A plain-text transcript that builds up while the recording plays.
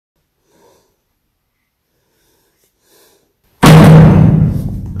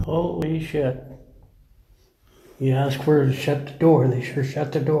Holy shit. You ask where to shut the door, they sure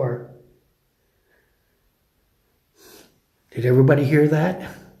shut the door. Did everybody hear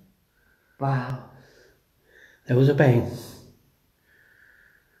that? Wow. That was a bang.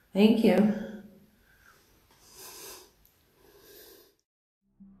 Thank you.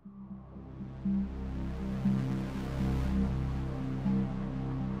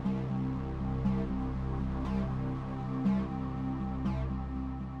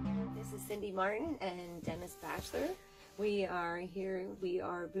 This is Cindy Martin and Dennis Batchelor. We are here, we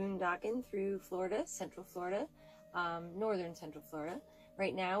are boondocking through Florida, Central Florida, Northern Central Florida.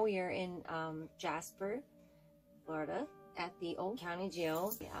 Right now we are in Jasper, Florida, at the old county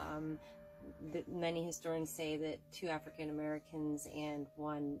jail. Many historians say that 2 African Americans and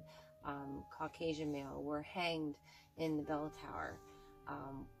 1 Caucasian male were hanged in the bell tower,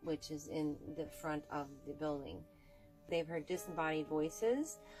 which is in the front of the building. They've heard disembodied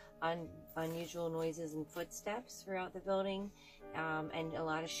voices, unusual noises and footsteps throughout the building, and a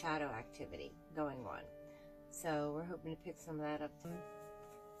lot of shadow activity going on. So we're hoping to pick some of that up.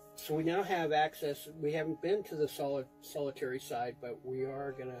 So we now have access. We haven't been to the solitary side, but we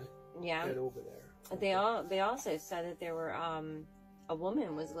are gonna head over there. They also said that there were a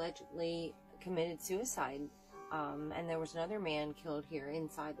woman was allegedly committed suicide, and there was another man killed here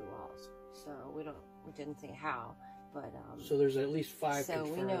inside the walls. So we didn't say how, but so there's at least 5. So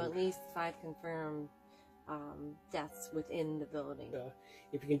confirmed. we know at least 5 confirmed deaths within the building.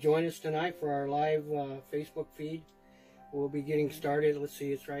 If you can join us tonight for our live Facebook feed, we'll be getting started. Let's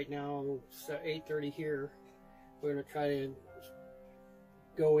see, it's right now 8:30 here. We're going to try to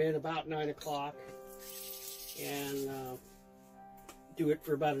go in about 9 o'clock and do it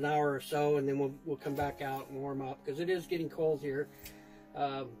for about an hour or so, and then we'll come back out and warm up because it is getting cold here.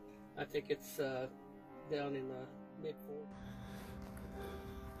 I think it's down in the mid-40s.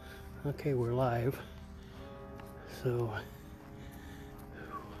 Okay, we're live. So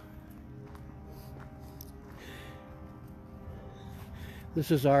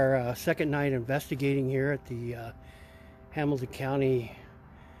this is our second night investigating here at the Hamilton County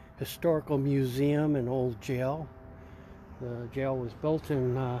Historical Museum and Old Jail. The jail was built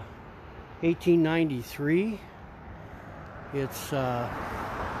in 1893. It's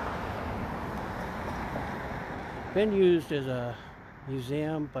been used as a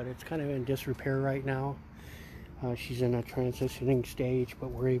museum, but it's kind of in disrepair right now. She's in a transitioning stage, but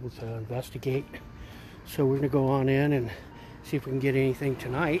we're able to investigate. So we're going to go on in and see if we can get anything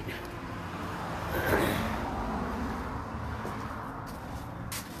tonight.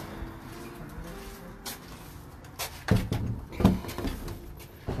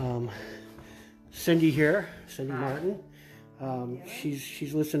 Cindy here, Cindy Martin.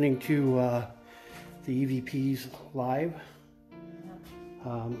 She's listening to the EVPs live,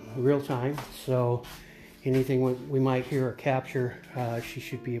 real time. So anything we might hear or capture, she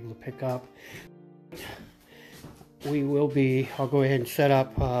should be able to pick up. I'll go ahead and set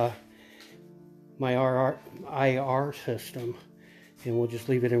up my IR system, and we'll just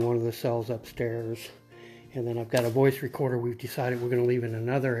leave it in one of the cells upstairs. And then I've got a voice recorder we've decided we're going to leave in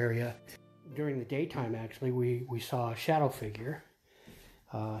another area. During the daytime, actually, we saw a shadow figure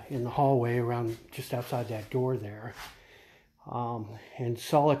in the hallway around just outside that door there. In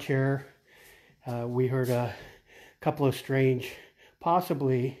solitaire, we heard a couple of strange,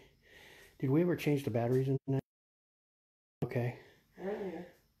 possibly, did we ever change the batteries in that? Okay.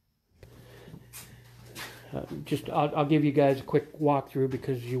 I'll give you guys a quick walkthrough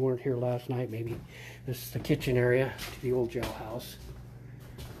because you weren't here last night. Maybe this is the kitchen area to the old jailhouse.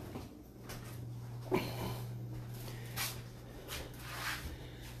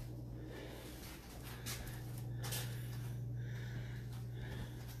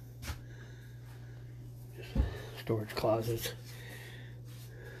 Just storage closets.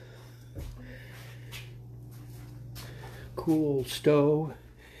 Cool old stove.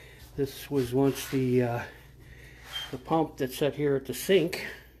 This was once the pump that sat here at the sink,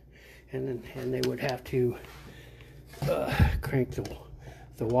 and they would have to crank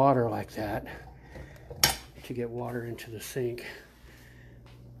the water like that to get water into the sink.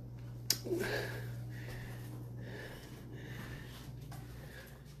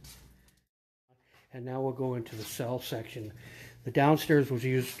 And now we'll go into the cell section. The downstairs was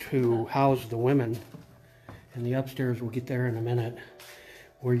used to house the women, and the upstairs, we'll get there in a minute,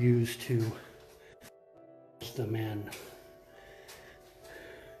 were used to house the men.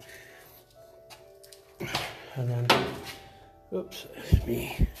 And then, oops, that's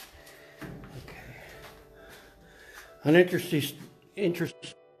me. Okay. An interesting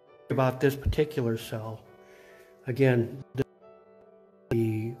about this particular cell, again,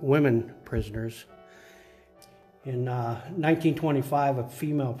 the women prisoners. In 1925, a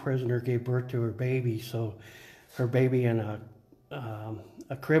female prisoner gave birth to her baby, so her baby in a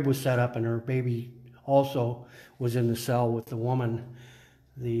crib was set up, and her baby also was in the cell with the woman.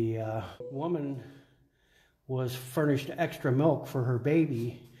 The woman was furnished extra milk for her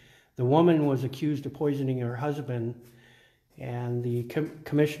baby. The woman was accused of poisoning her husband, and the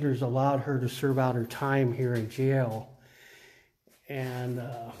commissioners allowed her to serve out her time here in jail. And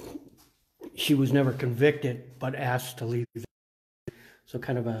she was never convicted, but asked to leave. So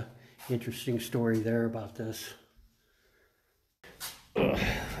kind of a interesting story there about this. There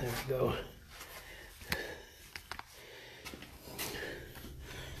we go.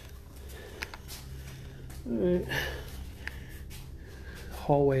 All right.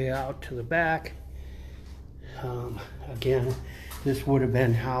 Hallway out to the back. Again, this would have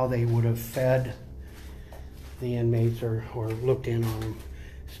been how they would have fed the inmates or looked in on them.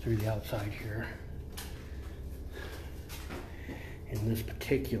 It's through the outside here. In this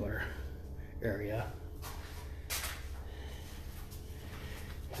particular area.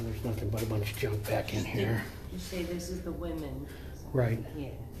 And there's nothing but a bunch of junk back in here. You say this is the women. Right. Yeah.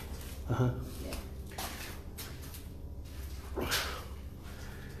 Uh-huh. Yeah.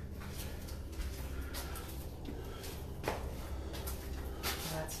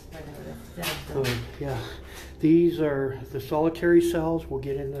 Yeah, these are the solitary cells. We'll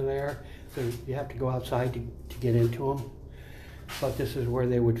get into there. So you have to go outside to get into them. But this is where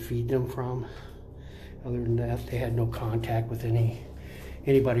they would feed them from. Other than that, they had no contact with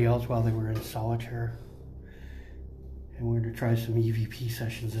anybody else while they were in solitary. And we're going to try some EVP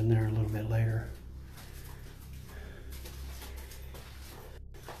sessions in there a little bit later.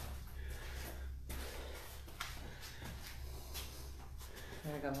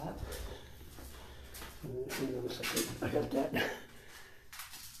 Wanna go up? Hang on a second. I got that.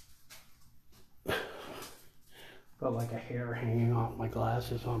 Got like a hair hanging off my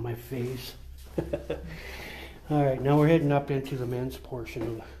glasses on my face. All right, now we're heading up into the men's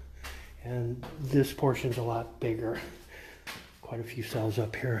portion, and this portion's a lot bigger. Quite a few cells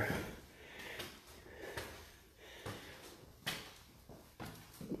up here.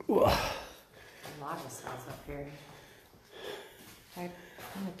 A lot of cells up here. I'm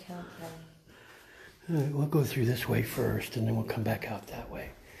gonna count them. All right, we'll go through this way first, and then we'll come back out that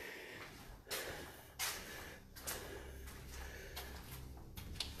way.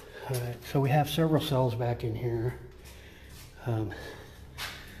 All right, so we have several cells back in here.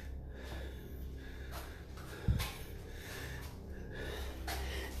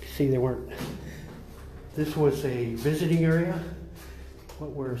 See, they weren't. This was a visiting area,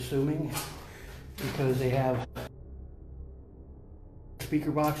 what we're assuming, because they have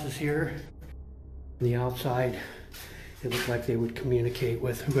speaker boxes here. On the outside, it looked like they would communicate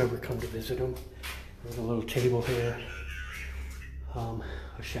with whoever come to visit them. There's a little table here, a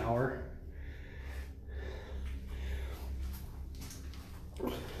shower.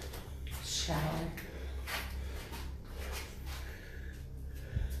 Shower.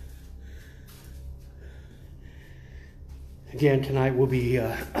 Again, tonight we'll be,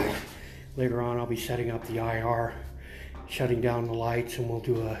 later on I'll be setting up the IR, shutting down the lights, and we'll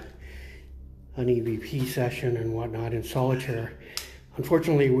do an EVP session and whatnot in solitaire.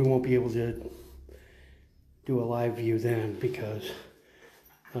 Unfortunately, we won't be able to do a live view then because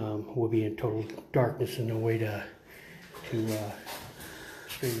we'll be in total darkness and no way to stream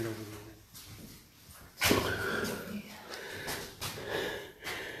it over the internet.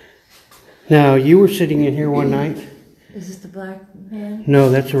 Now, you were sitting in here one night. Is this the black man? No,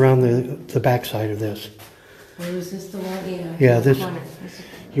 that's around the back side of this. Or is this the one? Yeah. Yeah, this.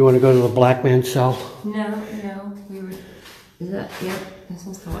 You want to go to the black man's cell? No, we were. Is that? Yep, this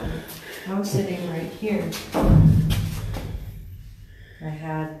is the one. I was sitting right here. I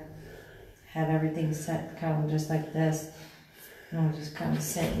had everything set kind of just like this. And I was just kind of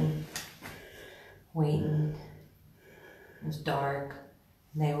sitting, waiting. It was dark.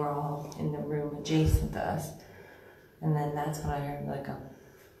 And they were all in the room adjacent to us. And then that's when I heard like a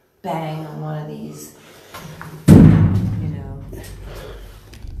bang on one of these, you know.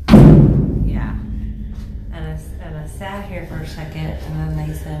 Yeah. And I sat here for a second, and then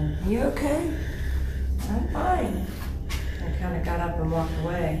they said, "You okay?" "I'm fine." I kind of got up and walked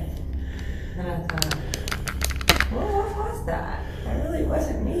away. And I thought, well, what was that? That really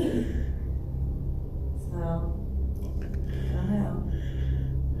wasn't me. So, I don't know.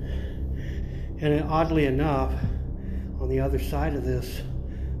 And oddly enough, on the other side of this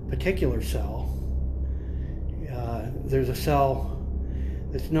particular cell, there's a cell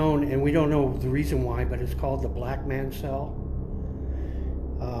that's known, and we don't know the reason why, but it's called the black man cell.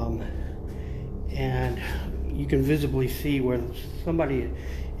 And you can visibly see where somebody,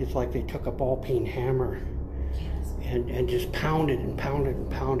 it's like they took a ball peen hammer and just pounded and pounded and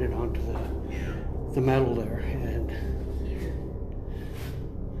pounded onto the metal there. And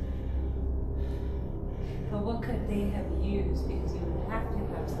but what could they have used? Because you would have to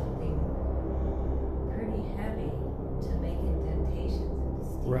have something pretty heavy to make indentations into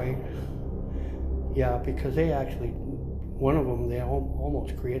steel. right, yeah, because they actually, one of them, they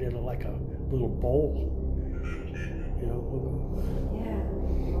almost created like a little bowl, you know. Yeah.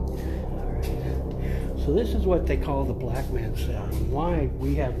 All right. So this is what they call the black man cell. And why,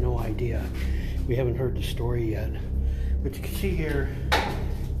 we have no idea. We haven't heard the story yet. But you can see here,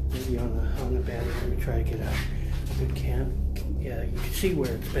 maybe on the bed, let me try to get a good cam. Yeah, you can see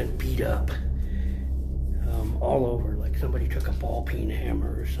where it's been beat up all over, like somebody took a ball peen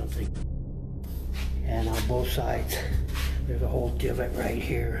hammer or something. And on both sides, there's a whole divot right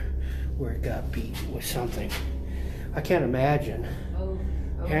here where it got beat with something. I can't imagine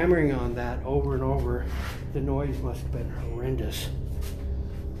hammering on that over and over. The noise must have been horrendous.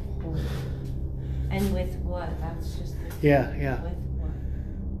 And with what? That's just the Yeah. with what?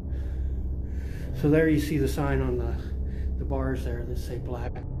 So there you see the sign on the bars there that say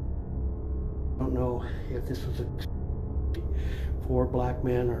black. I don't know if this was for black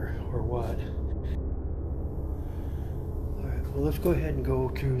men or what. All right, well, let's go ahead and go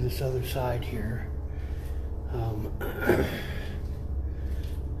through this other side here.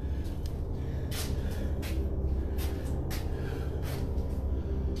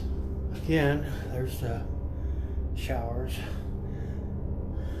 Again, there's the showers.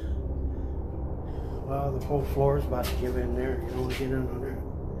 Well, the whole floor is about to give in there. You don't want to get in on there.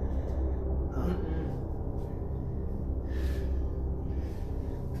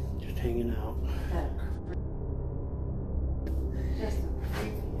 Just hanging out.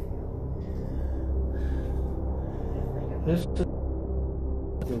 This is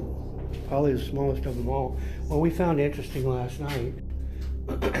probably the smallest of them all. Well, we found interesting last night.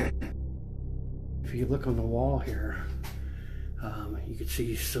 If you look on the wall here, you can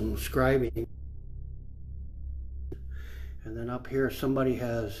see some scribing. And then up here, somebody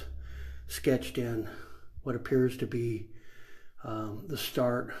has sketched in what appears to be the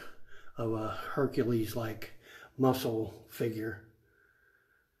start of a Hercules-like muscle figure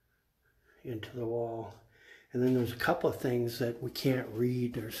into the wall. And then there's a couple of things that we can't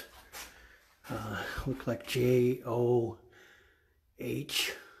read. There's look like J-O-H-N,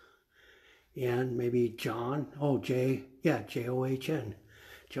 maybe John. Oh, J-O-H-N,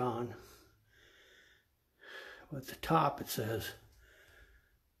 John. At the top it says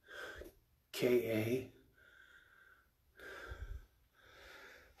K-A.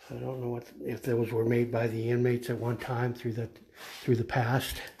 So I don't know if those were made by the inmates at one time through the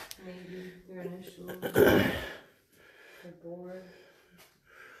past. Maybe their initials, their board.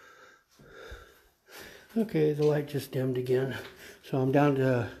 Okay, the light just dimmed again. So I'm down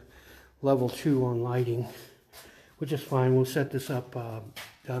to level 2 on lighting, which is fine. We'll set this up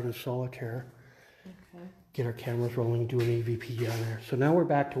down in solitaire. Okay. Get our cameras rolling, do an EVP down there. So now we're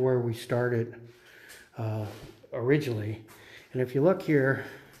back to where we started originally. And if you look here,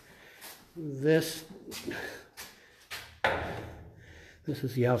 this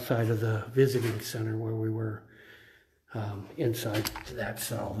is the outside of the visiting center where we were inside that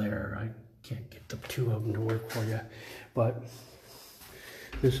cell there. I can't get the two of them to work for you, but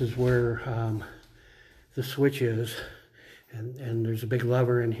this is where the switch is, and there's a big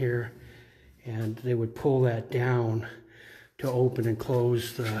lever in here, and they would pull that down to open and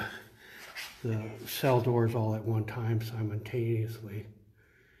close the cell doors all at one time simultaneously,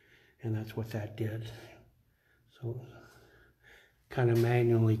 and that's what that did. So kind of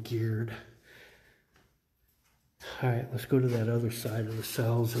manually geared. All right, let's go to that other side of the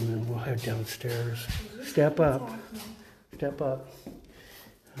cells and then we'll head downstairs. Step up. Step up.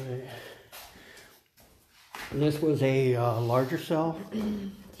 All right. And this was a larger cell.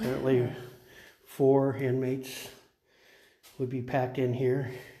 Apparently 4 inmates would be packed in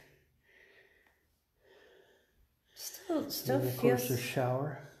here. Still and of course, feels a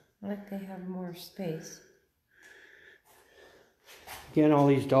shower. like they have more space. Again, all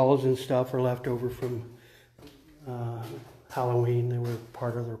these dolls and stuff are left over from Halloween. They were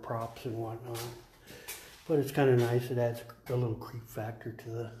part of their props and whatnot. But it's kind of nice. It adds a little creep factor to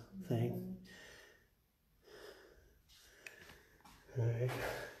the thing.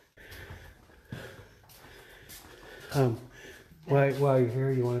 All right. While you're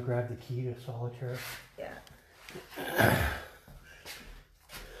here, you want to grab the key to solitaire? Yeah.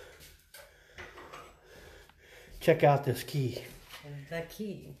 Check out this key. the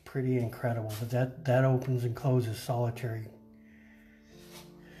key. Pretty incredible. But that opens and closes solitary.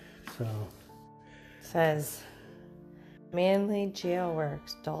 So Says Manly Jail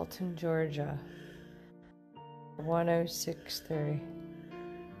Works, Dalton, Georgia. 1063.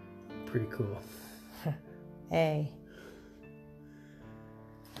 pretty cool. A.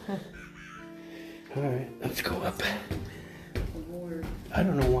 All right, let's go up. I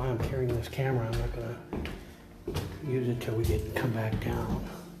don't know why I'm carrying this camera. I'm not gonna use it till we come back down.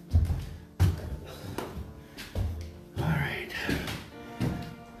 All right.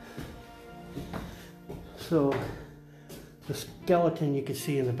 So the skeleton you can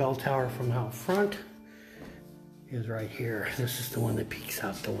see in the bell tower from out front is right here. This is the one that peeks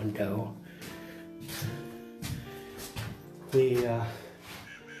out the window. The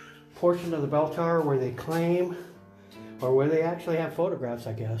portion of the bell tower where they claim, or where they actually have photographs,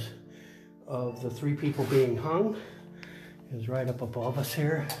 I guess, of the 3 people being hung is right up above us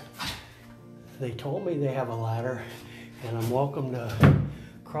here. They told me they have a ladder, and I'm welcome to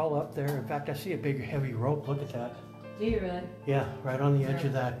crawl up there. In fact, I see a big heavy rope. Look at that. Do you really? Yeah, right on the edge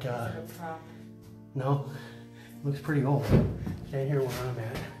of that. Is it a prop? No, looks pretty old. Stand here where I'm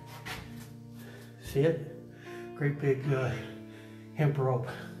at. See it? Great big hemp rope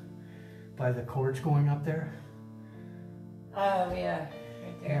by the cords going up there. Oh, yeah. Right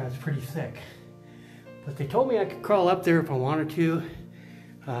Yeah, there. it's pretty thick. But they told me I could crawl up there if I wanted to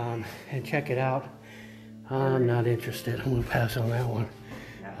and check it out. I'm not interested. I'm going to pass on that one.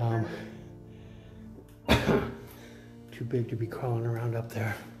 Too big to be crawling around up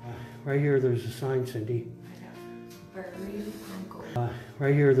there. Right here, there's a sign, Cindy. Buried uncle.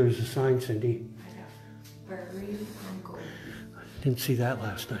 Right here, there's a sign, Cindy. Buried uncle. Didn't see that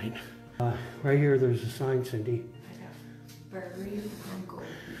last night. Right here, there's a sign, Cindy. Buried uncle.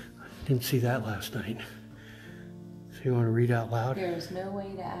 Didn't see that last night. So you want to read out loud? There is no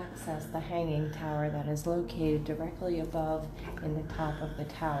way to access the hanging tower that is located directly above in the top of the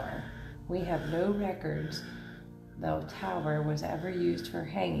tower. We have no records the tower was ever used for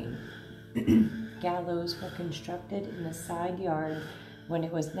hanging. Gallows were constructed in the side yard when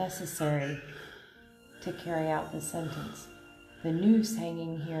it was necessary to carry out the sentence. The noose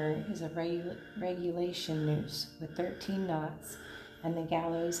hanging here is a regulation noose with 13 knots, and the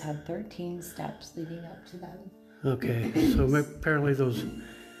gallows had 13 steps leading up to them. Okay, so apparently those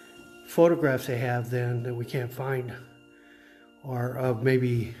photographs they have then that we can't find are of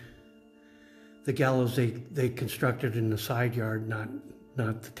maybe the gallows they constructed in the side yard, not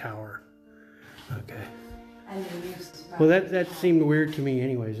the tower. Okay. And the noose is Well, that seemed weird to me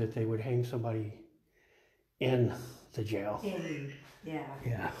anyways, that they would hang somebody in the jail. Yeah.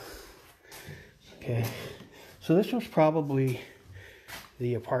 Yeah. Okay. So this was probably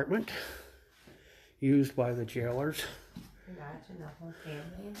the apartment used by the jailers. Imagine the whole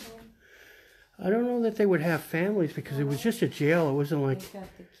family in there. I don't know that they would have families because it was just a jail. It wasn't like... They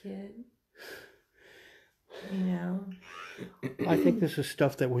got the kid. You know? I think this is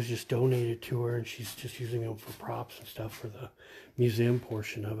stuff that was just donated to her and she's just using them for props and stuff for the museum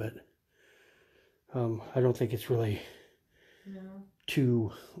portion of it. I don't think it's really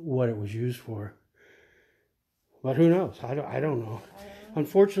to what it was used for. But who knows? I don't know.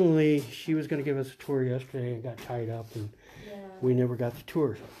 Unfortunately, she was going to give us a tour yesterday and got tied up and we never got the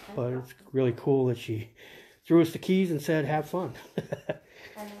tour. But it's really cool that she threw us the keys and said, have fun.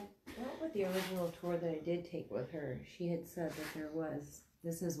 And not with the original tour that I did take with her. She had said that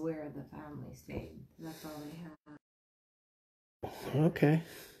this is where the family stayed. That's all they had. Okay.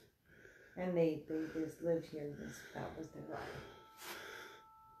 And they just lived here. That was their life.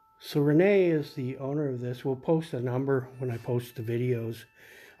 So Renee is the owner of this. We'll post a number when I post the videos,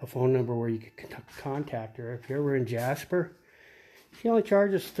 a phone number where you can contact her. If you're ever in Jasper, she only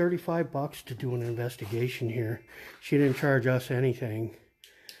charges $35 to do an investigation here. She didn't charge us anything.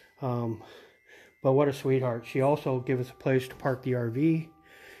 But what a sweetheart. She also gave us a place to park the RV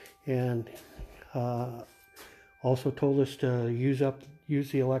and also told us to use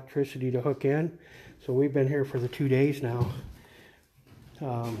the electricity to hook in. So we've been here for the 2 days now.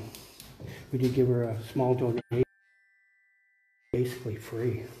 We did give her a small donation, basically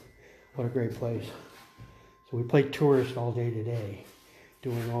free. What a great place. So we played tourist all day today,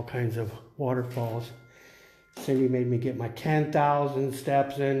 doing all kinds of waterfalls. Cindy made me get my 10,000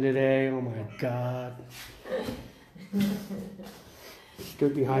 steps in today. Oh my God.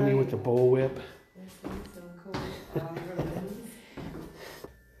 Stood behind me with the bullwhip. This is so cool.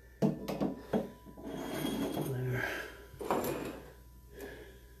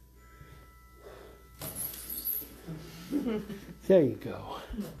 There you go.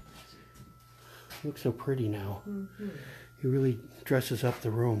 Looks so pretty now. He really dresses up the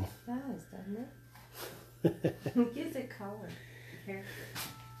room. It does, doesn't it? It gives it color. Here.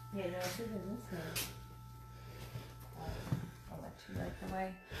 Yeah, no, it's even this way. I'll let you light the way.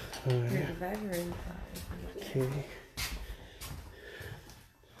 Here's the bedroom. Okay.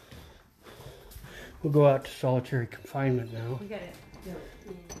 We'll go out to solitary confinement now. We got it.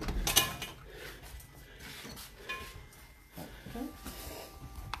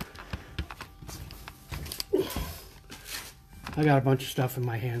 I got a bunch of stuff in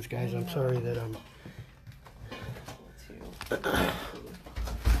my hands, guys. I'm sorry that I'm a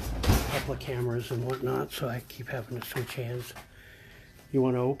couple of cameras and whatnot, so I keep having to switch hands. You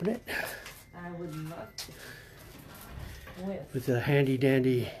want to open it? I would love to. With a handy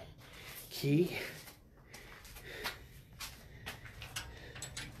dandy key.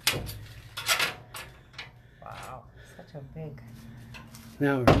 Wow, such a big.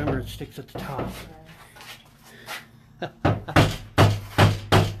 Now remember, it sticks at the top.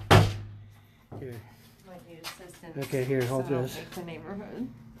 Here. Might need assistance. Okay, here, hold so this. Make the neighborhood.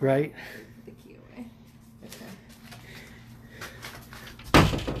 Right? The key away. Okay.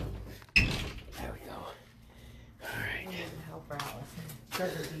 There we go. Alright. I need to help her out with some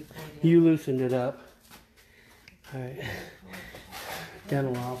sugar before You loosened it up. Alright.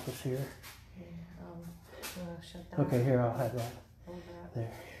 Dental office here. Shut down. Okay, here, I'll have that. Hold that.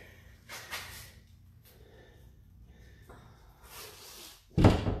 There.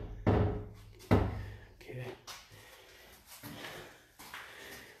 Okay.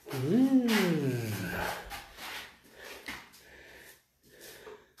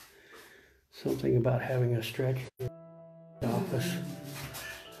 Something about having a stretcher in the office.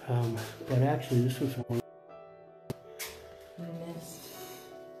 But actually, this was one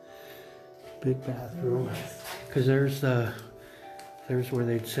big bathroom. Because there's where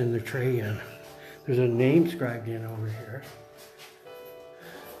they'd send the tray in. There's a name scribed in over here.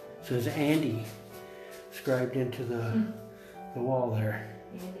 It says Andy scribed into the wall there.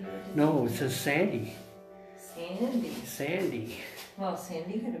 No, it says Sandy. Sandy. Sandy. Well,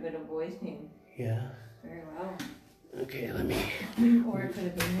 Sandy could have been a boy's name. Yeah. Very well. Okay, let me. Or it could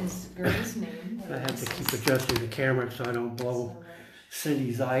have been his girl's name. I have to keep adjusting the camera so I don't blow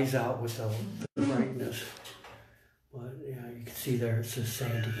Cindy's eyes out with the brightness. But yeah, you can see there it says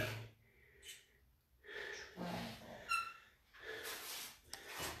Sandy.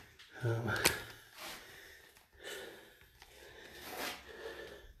 I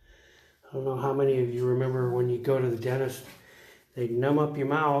don't know how many of you remember when you go to the dentist, they numb up your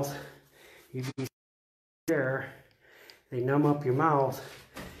mouth. You be there, they numb up your mouth,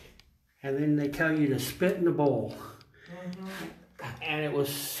 and then they tell you to spit in the bowl. And it was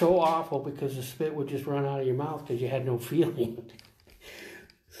so awful because the spit would just run out of your mouth because you had no feeling.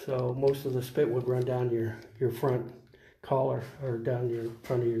 So most of the spit would run down your front collar or down your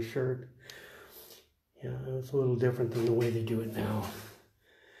front of your shirt. Yeah, it's a little different than the way they do it now.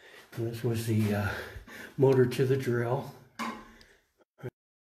 And this was the motor to the drill.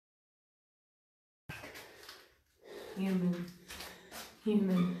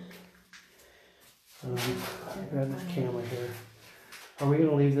 Human. I got this camera here. Are we going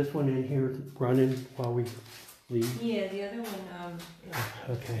to leave this one in here running while we leave? Yeah, the other one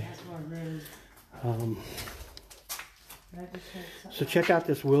Okay. has more room. So check out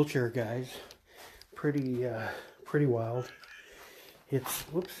this wheelchair, guys. Pretty wild. It's,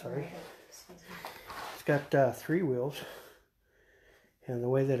 whoops, sorry. It's got 3 wheels. And the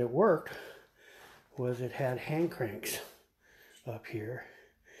way that it worked was it had hand cranks up here.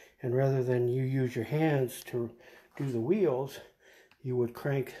 And rather than you use your hands to do the wheels, you would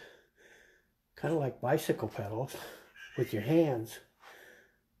crank kind of like bicycle pedals with your hands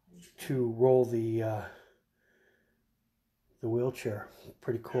to roll the wheelchair.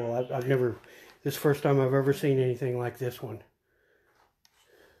 Pretty cool. I've never, this is the first time I've ever seen anything like this one.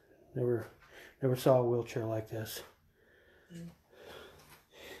 Never saw a wheelchair like this.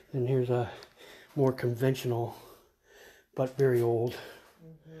 And here's a more conventional but very old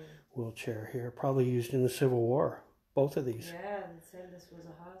wheelchair here, probably used in the Civil War. Both of these. Yeah, and said this was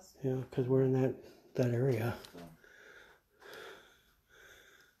a hospital. Yeah, because we're in that area.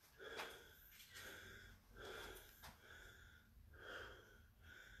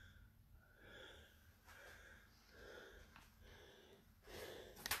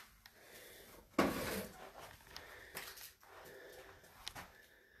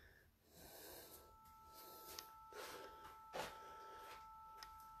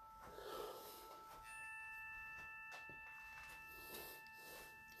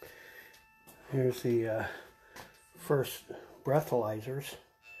 Here's the first breathalyzers.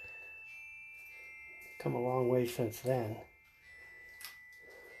 Come a long way since then.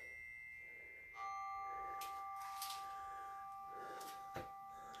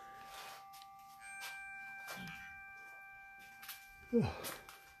 So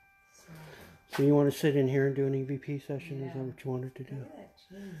you want to sit in here and do an EVP session? Yeah. Is that what you wanted to do? Look at that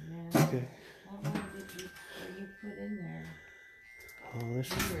chain, man. Okay. What did you put in there? Oh, this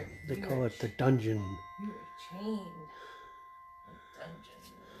is, they You call were it the dungeon. You were chained. A dungeon.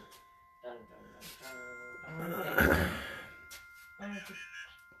 I want the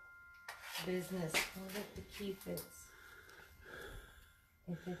business. I wonder if the key fits.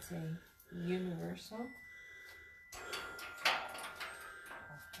 If it's a universal.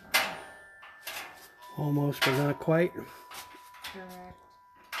 Almost, but not quite. Correct.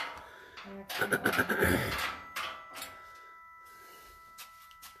 Right.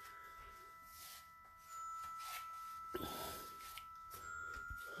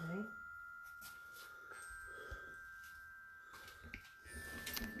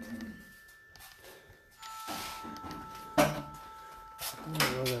 I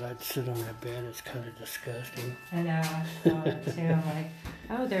don't know that I'd sit on that bed. It's kind of disgusting. I know, I saw it too. I'm like,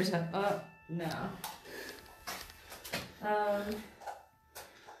 oh, there's a, no.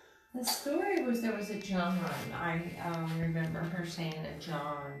 The story was there was a John. I remember her saying a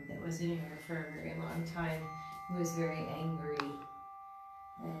John that was in here for a very long time. He was very angry,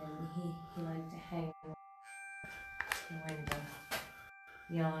 and he liked to hang out the window,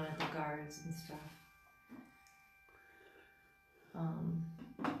 yelling at the guards and stuff.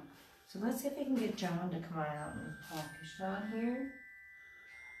 So let's see if we can get John to come on out and talk. Is John here?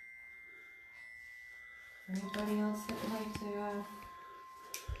 Anybody else that would like to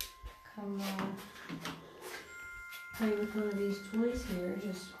come play with one of these toys here?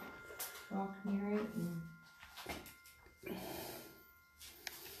 Just walk near it and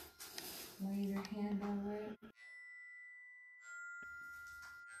lay your hand over it.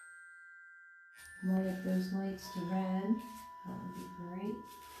 Light up those lights to red. That would be great.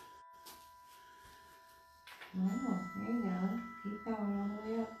 Oh, there you go. Keep going all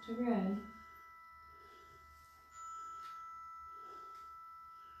the way up to red.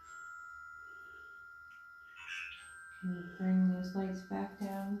 Can you bring those lights back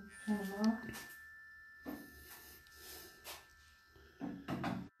down, turn them off?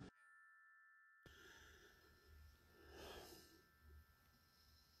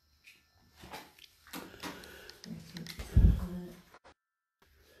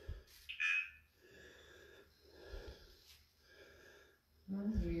 That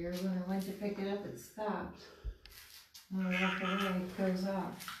was weird. When I went to pick it up, it stopped. When I walked away, it goes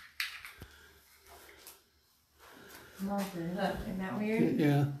off. Marker, look, isn't that weird?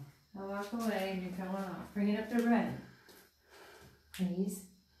 Yeah. I walk away and you're going off. Bring it up to red. Please.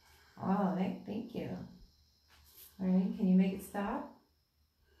 Oh, thank you. Alright, can you make it stop?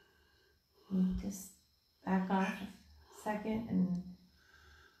 You just back off a second and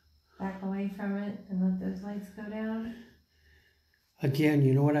back away from it and let those lights go down. Again,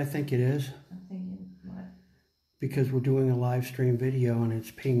 you know what I think it is? I'm thinking, what? Because we're doing a live stream video and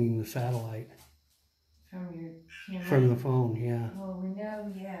it's pinging the satellite. From your camera? From the phone, yeah. Well, we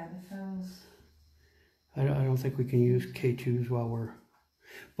know, yeah, the phone's... I don't think we can use K2s while we're...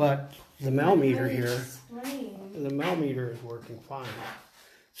 But the Mel meter here, the Mel meter is working fine.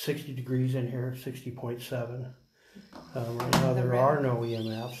 60 degrees in here, 60.7. Right now there are no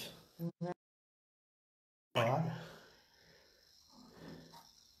EMFs. Odd.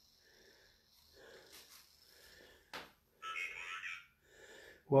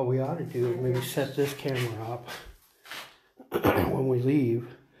 What we ought to do is maybe set this camera up when we leave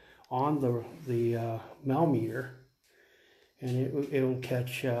on the Mel meter, and it'll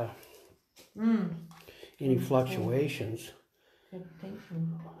catch any fluctuations. Good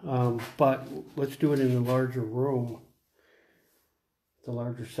thinking. But let's do it in the larger room, the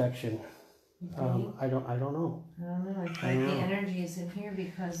larger section. I don't know. I don't know. It's like the energy is in here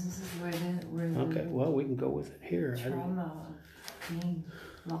because this is where the Okay, well, we can go with it here. trauma of being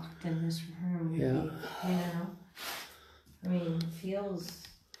locked in this room. Yeah. You know? I mean, it feels...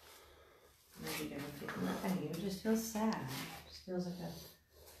 Maybe it doesn't feel nothing. It just feels sad. It just feels like a...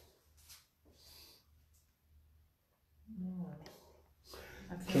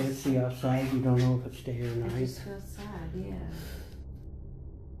 I feel Can't see outside. You don't know if it's day or It night. just feels sad, yeah.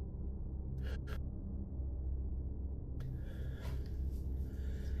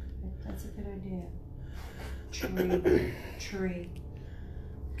 That's a good idea. Tree.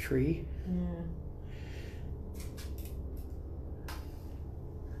 Tree? Yeah.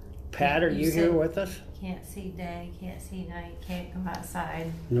 Pat, are You you here said- with us? Can't see day, can't see night, can't go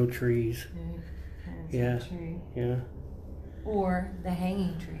outside. No trees. Yeah. Tree. Yeah. Or the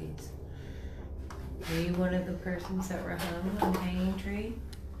hanging trees. Were you one of the persons that were hung on the hanging tree?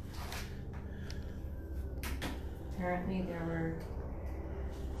 Apparently there were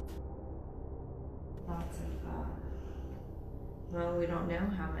Well, we don't know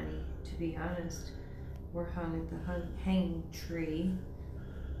how many, to be honest. We're hung at the hanging tree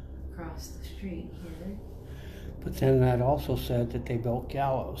across the street here. But then that also said that they built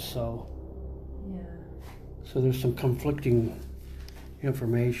gallows, so Yeah. so there's some conflicting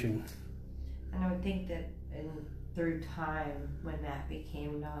information. And I would think that through time, when that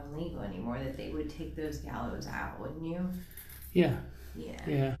became non-legal anymore, that they would take those gallows out, wouldn't you? Yeah. Yeah.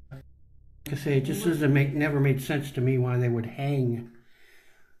 Yeah. Like I say, it just never made sense to me why they would hang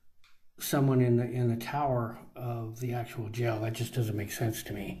someone in the tower of the actual jail. That just doesn't make sense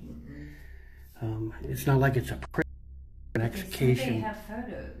to me. It's not like it's an execution. They have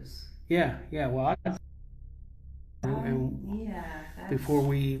photos. Yeah. Well, and yeah. before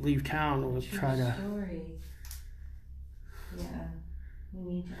we leave town, we'll try to. Story. Yeah, we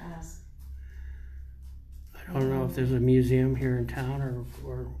need to ask. I don't know if there's a museum here in town,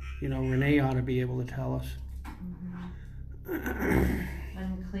 or Renee ought to be able to tell us.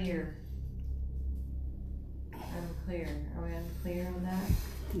 Unclear. Are we unclear on that?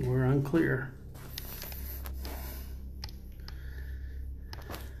 We're unclear.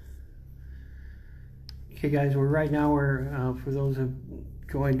 Okay, guys, right now for those who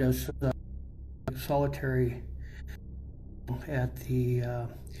joined us, solitary at the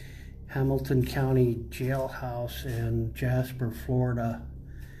Hamilton County Jailhouse in Jasper, Florida.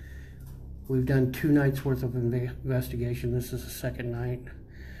 We've done 2 nights worth of investigation. This is the second night.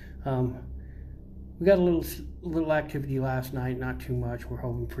 We got a little activity last night, not too much. We're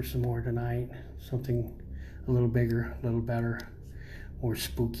hoping for some more tonight. Something a little bigger, a little better, more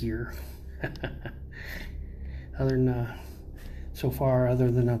spookier. Other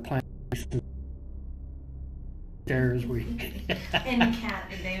than a plant stairs, And the cat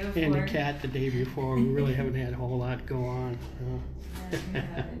the day before. And the cat the day before. We really haven't had a whole lot go on. We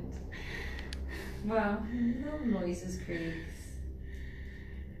haven't. Well, no noises, creaks.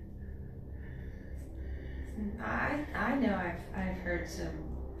 I know I've heard some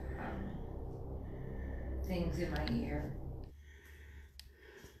things in my ear.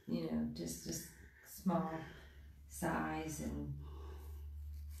 Just small sighs and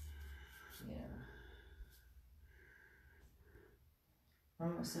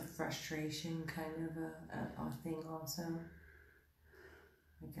almost a frustration kind of a thing also.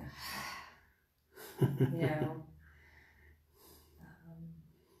 Like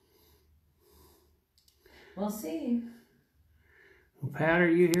we'll see. Well, Pat, are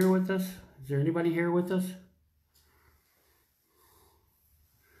you here with us? Is there anybody here with us?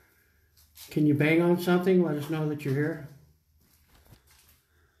 Can you bang on something? Let us know that you're here.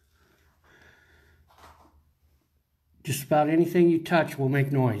 Just about anything you touch will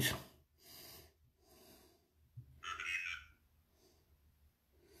make noise.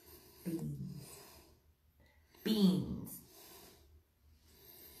 Beans.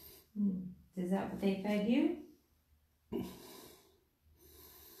 Is that what they fed you?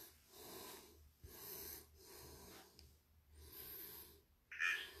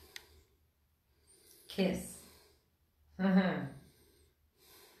 Kiss. You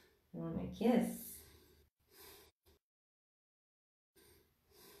want a kiss?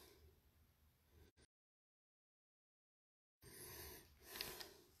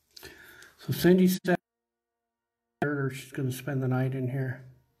 So Cindy said she's going to spend the night in here.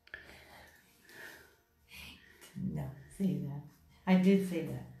 No, say that. I did say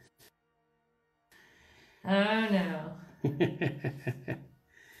that. Oh no.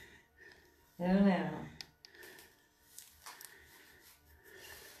 Oh no.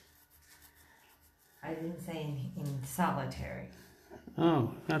 I didn't say in solitary.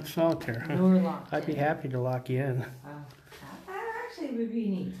 Oh, not solitaire, huh? Nor locked I'd be in. happy to lock you in. That actually would be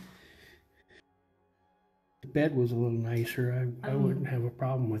neat. The bed was a little nicer. I wouldn't have a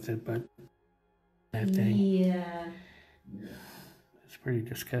problem with it, but that thing, Yeah. it's pretty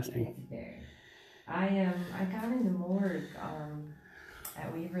disgusting. It's very. I got in the morgue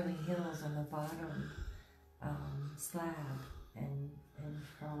at Waverly Hills on the bottom slab and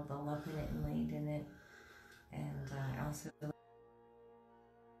crawled all up in it and laid in it, and I also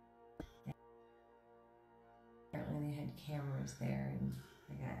apparently they had cameras there and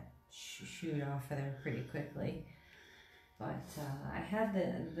I got shooed off of there pretty quickly. But I had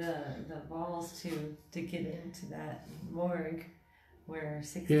the balls to get into that morgue where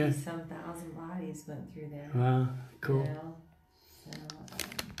 60-some thousand bodies went through there. Wow, cool. So,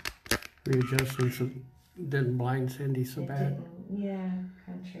 Readjusting so it didn't blind Cindy so bad. Yeah,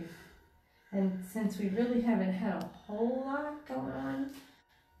 country. And since we really haven't had a whole lot going on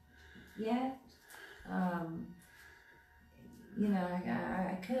yet, I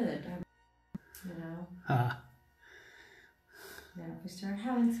could, Now, if we start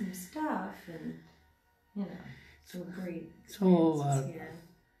having some stuff and, you know, some great So, experiences here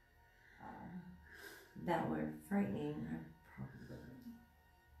that were frightening, I probably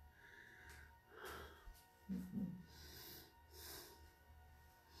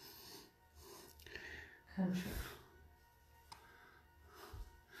country.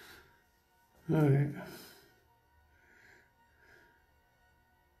 All right.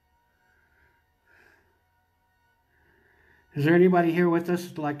 Is there anybody here with us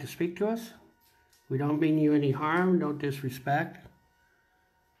that'd like to speak to us? We don't mean you any harm, no disrespect.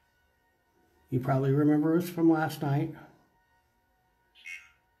 You probably remember us from last night.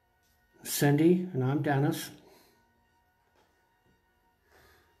 Cindy, and I'm Dennis.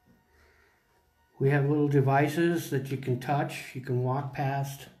 We have little devices that you can touch, you can walk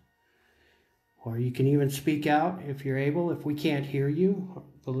past, or you can even speak out if you're able. If we can't hear you,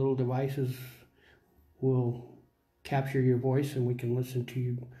 the little devices will capture your voice and we can listen to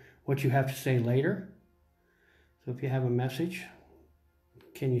you, what you have to say later. So if you have a message,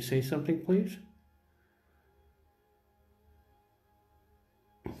 can you say something, please?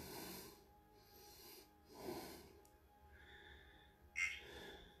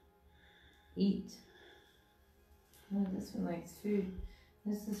 Eat. Oh, this one likes food.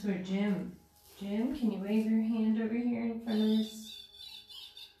 This is where Jim, can you wave your hand over here in front of this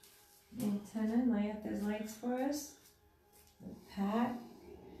antenna and lay out those lights for us? Pat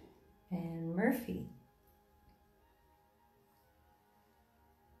and Murphy.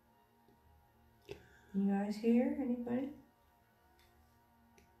 You guys here? Anybody?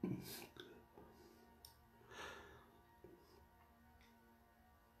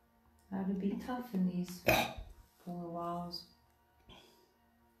 How to be tough in these four walls.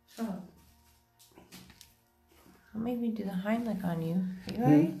 Oh. I'll maybe do the Heimlich on you. Are you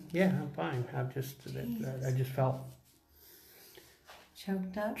alright? Yeah, I'm fine. I just felt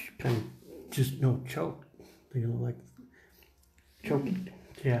Choked up? kind of choked. You know, like choked.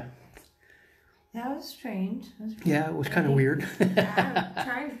 Yeah. That was strange. Yeah, it was kind of weird. I'm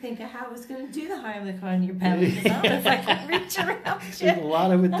trying to think of how I was going to do the Heimlich on your belly. Because I don't know if I can reach around There's you. a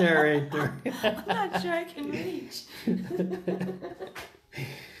lot of it there, ain't there? I'm not sure I can reach.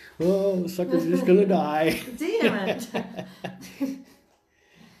 Oh, the sucker's just gonna die. Damn it.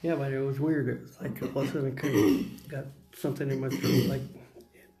 Yeah, but it was weird. It was like all of a sudden I got something in my throat. Like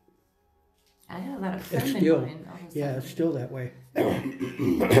I have a lot of it's phlegm in still, mine. All of a yeah, sudden. it's still that way.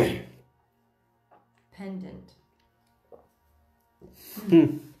 Pendant.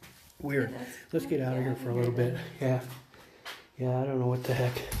 Weird. Yeah, that's Let's get out of here for a little bit. Yeah. Yeah, I don't know what the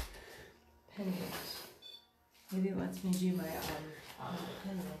heck. Pendant. Maybe it wants me to do my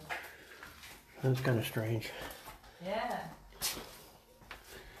pendant. That's kind of strange. Yeah.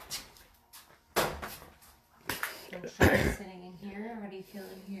 Sitting in here, or how do you feel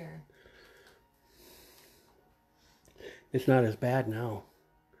in here? It's not as bad now.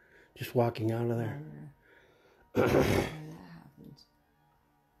 Just walking out of there. That happens.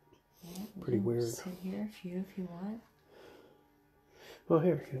 Yeah, Pretty you can weird. Sit here if you want. Well,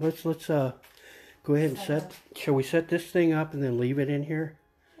 here, let's go ahead and set. Shall we set this thing up and then leave it in here?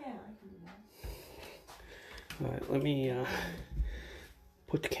 Yeah, I can do that. All right, let me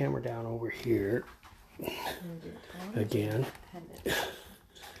put the camera down over here again. Pendant.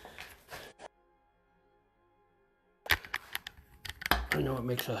 I know it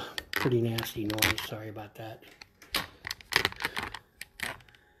makes a pretty nasty noise. Sorry about that.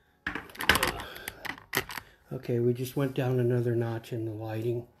 Okay, we just went down another notch in the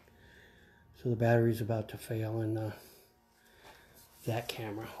lighting. So the battery's about to fail in that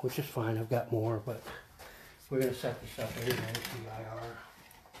camera, which is fine. I've got more, but we're going to set this up anyway, CIR.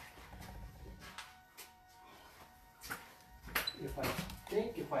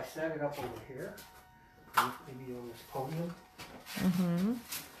 If I set it up over here, maybe on this podium. Mm-hmm.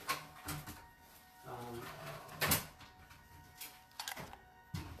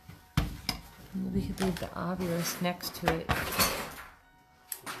 We could leave the obverse next to it. Right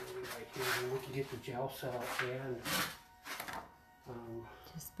here, and we can get the gel set up there. And,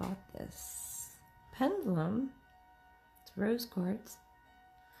 Just bought this pendulum. It's rose quartz.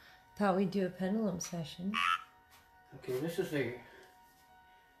 Thought we'd do a pendulum session. okay, this is the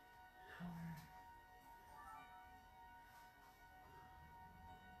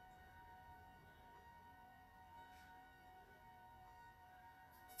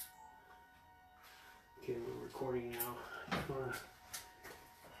okay, we're recording now. I just want to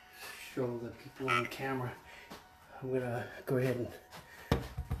show the people on camera. I'm going to go ahead and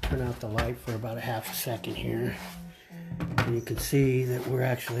turn out the light for about a half a second here. And you can see that we're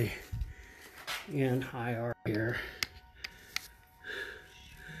actually in IR here.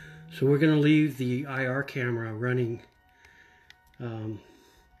 So we're going to leave the IR camera running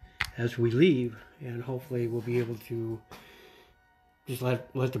as we leave, and hopefully we'll be able to just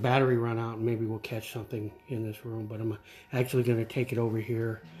let the battery run out, and maybe we'll catch something in this room. But I'm actually going to take it over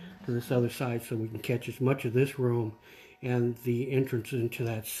here to this other side so we can catch as much of this room and the entrance into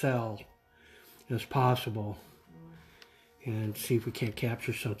that cell as possible, and see if we can't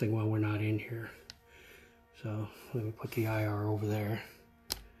capture something while we're not in here. So let me put the IR over there.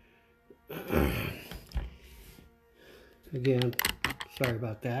 Again, sorry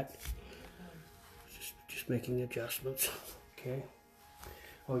about that. Just making adjustments. Okay.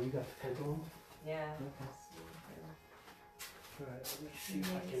 Oh, you got the pendulum? Yeah. All right, let me see if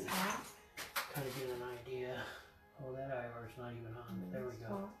I can kind of get an idea. Oh, that IR is not even on. There we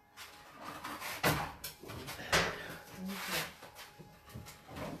go.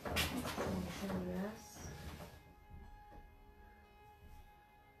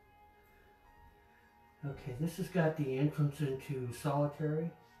 Okay, this has got the entrance into solitary.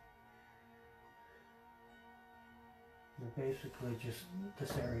 And basically just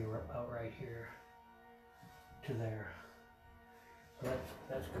this area out right here to there. So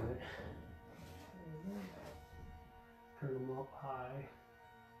that's good. Turn them up high.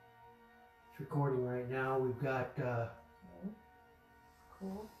 It's recording right now. We've got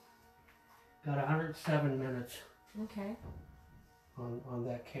Cool. got 107 minutes Okay. on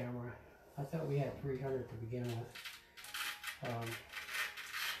that camera. I thought we had 300 to begin with.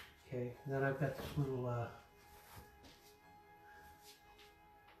 Okay, and then I've got this little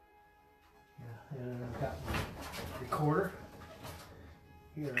and I've got my recorder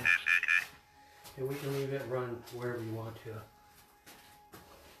here, and we can leave it run wherever you want to.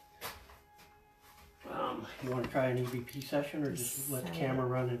 You want to try an EVP session, or just let the camera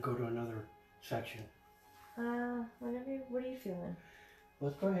run and go to another section? Whatever. What are you feeling?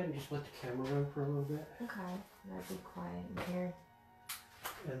 Let's go ahead and just let the camera run for a little bit. Okay. I'll be quiet in here.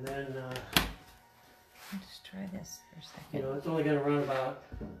 And then, I'll just try this for a second. you know, it's only going to run about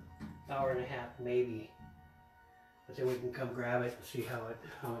an hour and a half, maybe. But then we can come grab it and see how it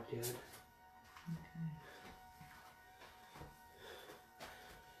did. Okay.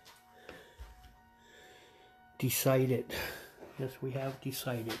 Decided. Yes, we have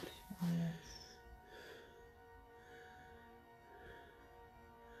decided. Yes.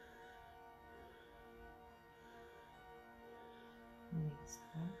 Mix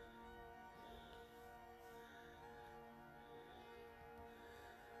that.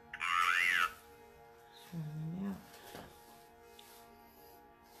 Swirling out.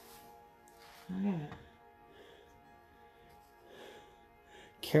 Alright.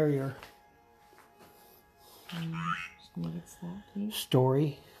 Carrier. Just mix that, please.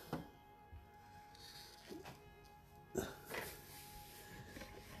 Story.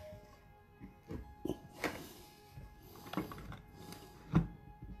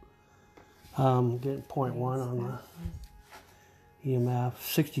 Getting 0.1 on the EMF.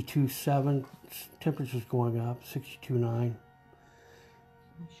 62.7. Temperature's going up. 62.9. I'm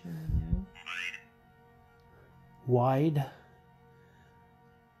sure I know. Wide.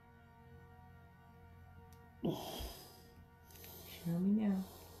 Show me now.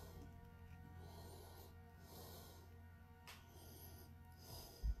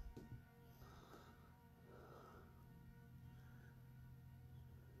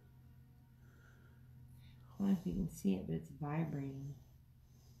 I don't know if you can see it, but it's vibrating.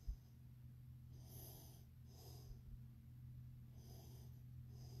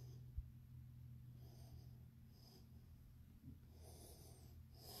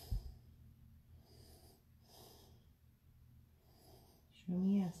 Show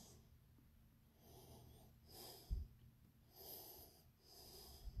me yes.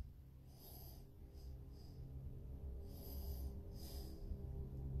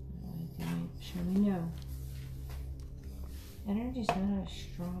 Show me no. Energy's not as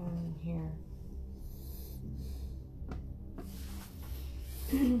strong here.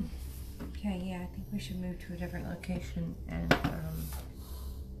 Okay, yeah, I think we should move to a different location and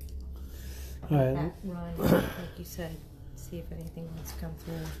All right. that run, like you said, see if anything wants to come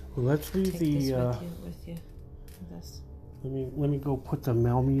through. Well, let's leave Take the. this with you. This. Let me go put the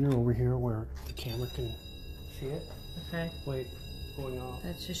millimeter over here where the camera can see it. Okay. Wait, going off.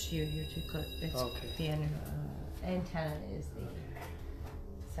 That's just you. You're too close. It's Okay. the antenna is the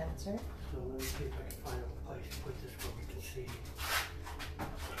sensor. So let me see if I can find a place to put this where we can see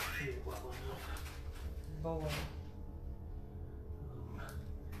it well enough. Boy.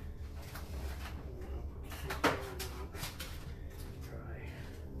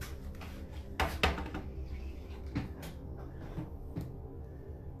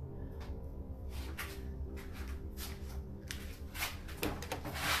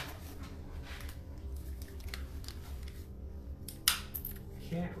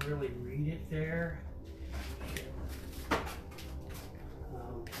 can't really read it there.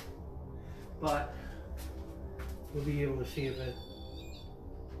 But we'll be able to see if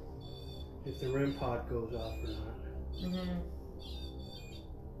the REM pod goes off or not. Mm-hmm.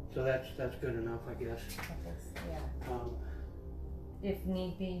 So that's good enough, I guess. Yeah. If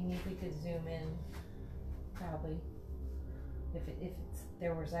need be, we could zoom in, probably. If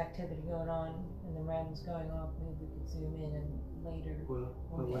there was activity going on and the REM's going off, maybe we could zoom in and later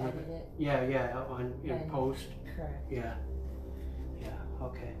We'll edit it. Yeah, in post. Correct. Yeah,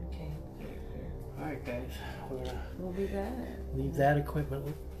 okay. Okay. All right, guys, We'll be back. leave that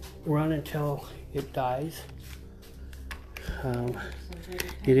equipment run until it dies.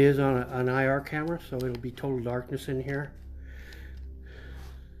 It is on an IR camera, so it'll be total darkness in here.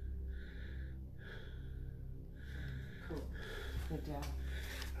 Cool. Good job.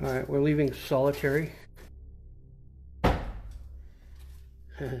 All right, we're leaving solitary.